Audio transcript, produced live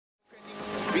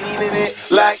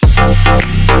like.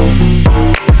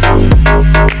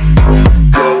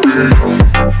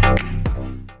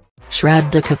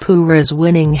 Shraddha Kapoor is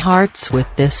winning hearts with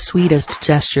this sweetest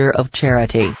gesture of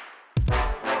charity.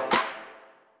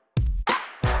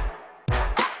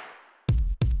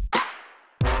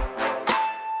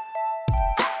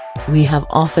 We have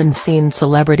often seen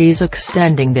celebrities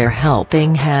extending their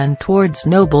helping hand towards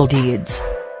noble deeds.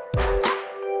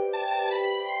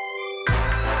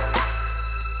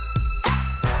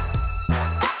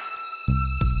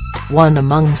 One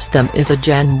amongst them is the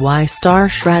Gen Y star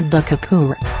Shraddha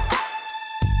Kapoor.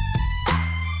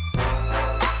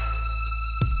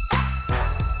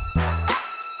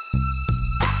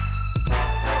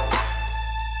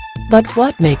 But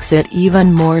what makes it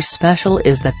even more special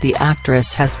is that the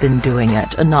actress has been doing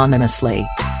it anonymously.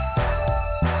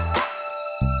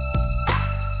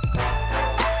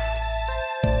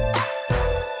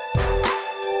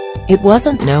 It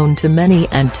wasn't known to many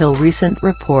until recent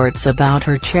reports about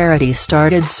her charity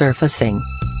started surfacing.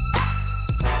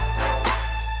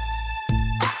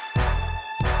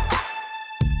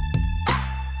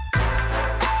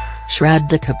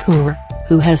 Shraddha Kapoor,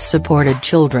 who has supported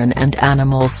children and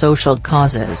animal social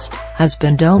causes, has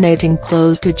been donating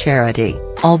clothes to charity,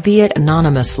 albeit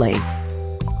anonymously.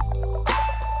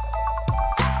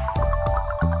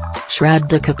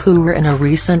 Shraddha Kapoor in a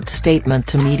recent statement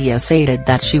to media stated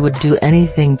that she would do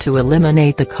anything to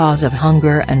eliminate the cause of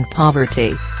hunger and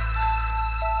poverty.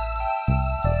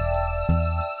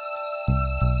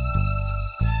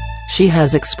 She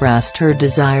has expressed her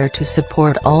desire to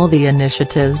support all the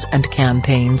initiatives and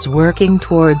campaigns working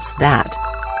towards that.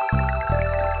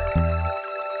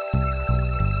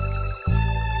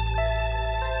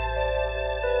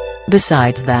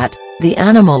 Besides that, the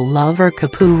animal lover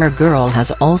Kapoor girl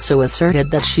has also asserted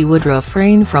that she would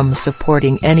refrain from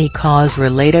supporting any cause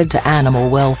related to animal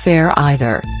welfare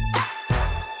either.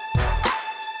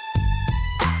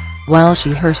 While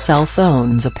she herself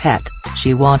owns a pet,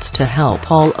 she wants to help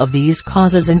all of these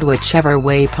causes in whichever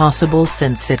way possible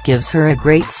since it gives her a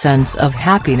great sense of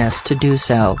happiness to do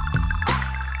so.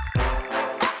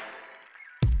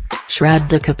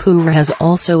 Shraddha Kapoor has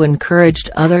also encouraged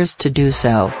others to do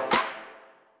so.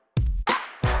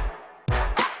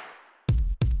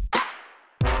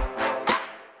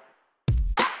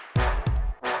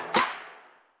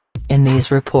 In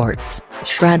these reports,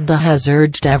 Shraddha has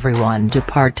urged everyone to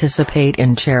participate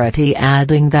in charity,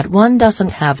 adding that one doesn't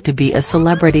have to be a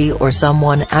celebrity or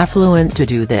someone affluent to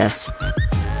do this.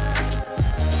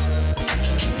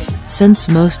 Since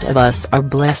most of us are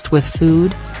blessed with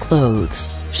food,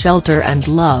 clothes, shelter and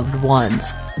loved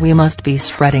ones, we must be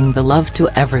spreading the love to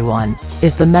everyone,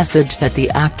 is the message that the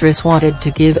actress wanted to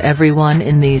give everyone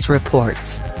in these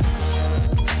reports.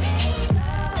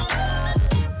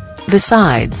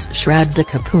 Besides Shraddha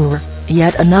Kapoor,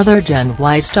 yet another Gen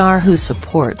Y star who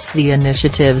supports the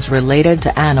initiatives related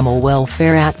to animal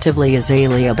welfare actively is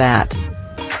Alia Bhatt.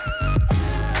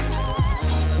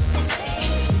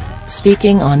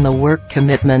 Speaking on the work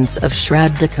commitments of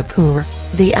Shraddha Kapoor,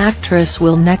 the actress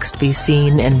will next be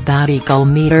seen in Badi Gul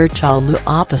Meter Chalu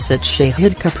opposite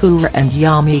Shahid Kapoor and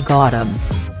Yami Gautam.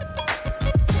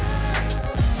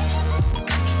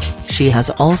 She has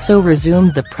also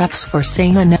resumed the preps for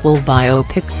Saina Nehwal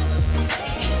biopic.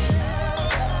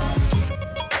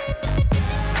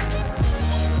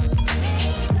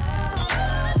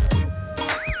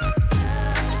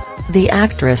 The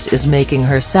actress is making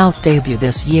her South debut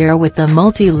this year with the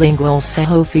multilingual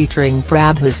Saho featuring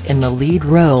Prabhas in the lead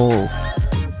role.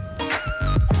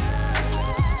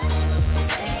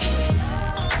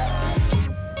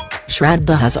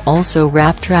 Shraddha has also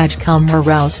wrapped Rajkumar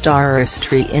Rao star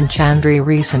Arstri in Chandri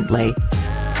recently.